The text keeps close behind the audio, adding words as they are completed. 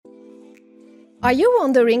Are you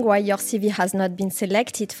wondering why your CV has not been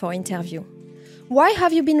selected for interview? Why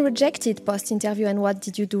have you been rejected post-interview and what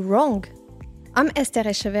did you do wrong? I'm Esther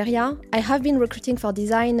Echeverria. I have been recruiting for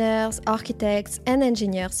designers, architects and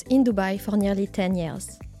engineers in Dubai for nearly 10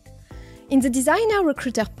 years. In the Designer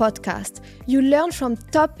Recruiter podcast, you learn from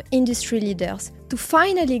top industry leaders to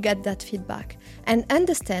finally get that feedback and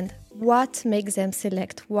understand what makes them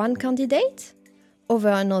select one candidate over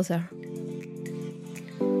another.